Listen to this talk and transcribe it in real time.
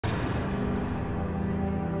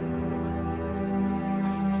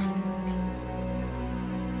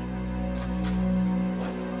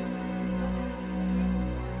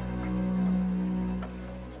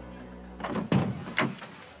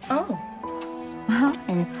Oh. Hi.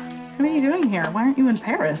 What are you doing here? Why aren't you in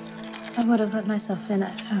Paris? I would have let myself in. I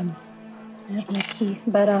have my key,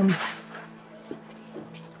 but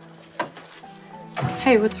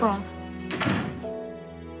Hey, what's wrong?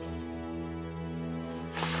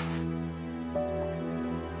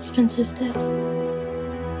 Spencer's dead.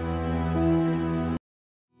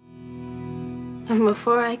 And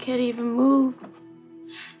before I could even move,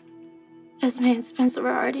 Esme and Spencer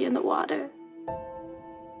were already in the water.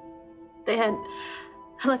 They had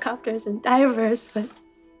helicopters and divers, but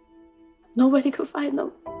nobody could find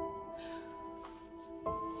them.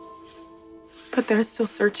 But they're still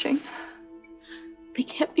searching. They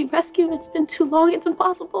can't be rescued. It's been too long. It's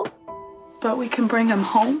impossible. But we can bring them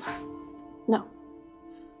home? No.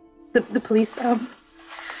 The police,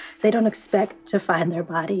 they don't expect to find their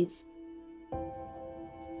bodies.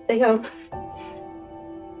 They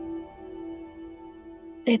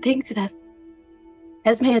think that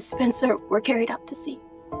Esme and Spencer were carried out to sea.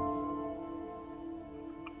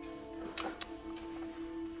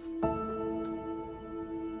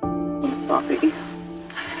 I'm sorry.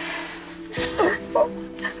 So sorry.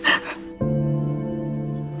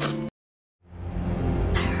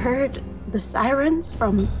 I heard the sirens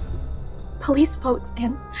from police boats,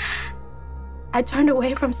 and I turned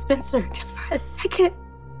away from Spencer just for a second.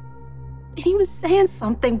 And he was saying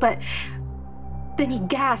something, but then he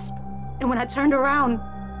gasped. And when I turned around,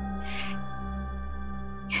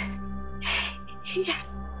 he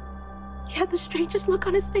had the strangest look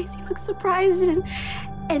on his face. He looked surprised and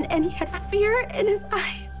he had fear in his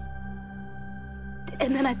eyes.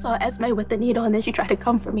 And then I saw Esme with the needle, and then she tried to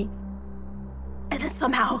come for me. And then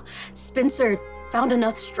somehow Spencer found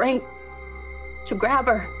enough strength to grab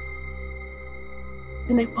her.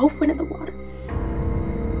 And they both went in the water.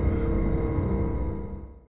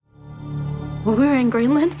 When we were in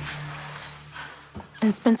Greenland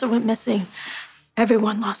and Spencer went missing,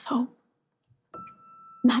 everyone lost hope.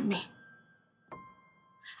 Not me.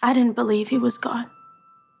 I didn't believe he was gone.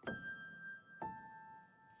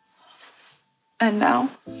 And now?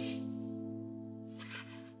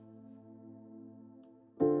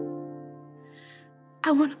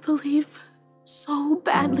 I want to believe so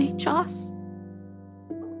badly, Joss.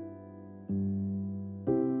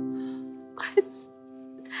 But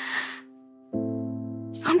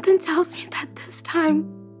something tells me that this time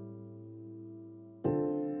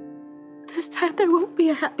there won't be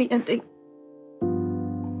a happy ending.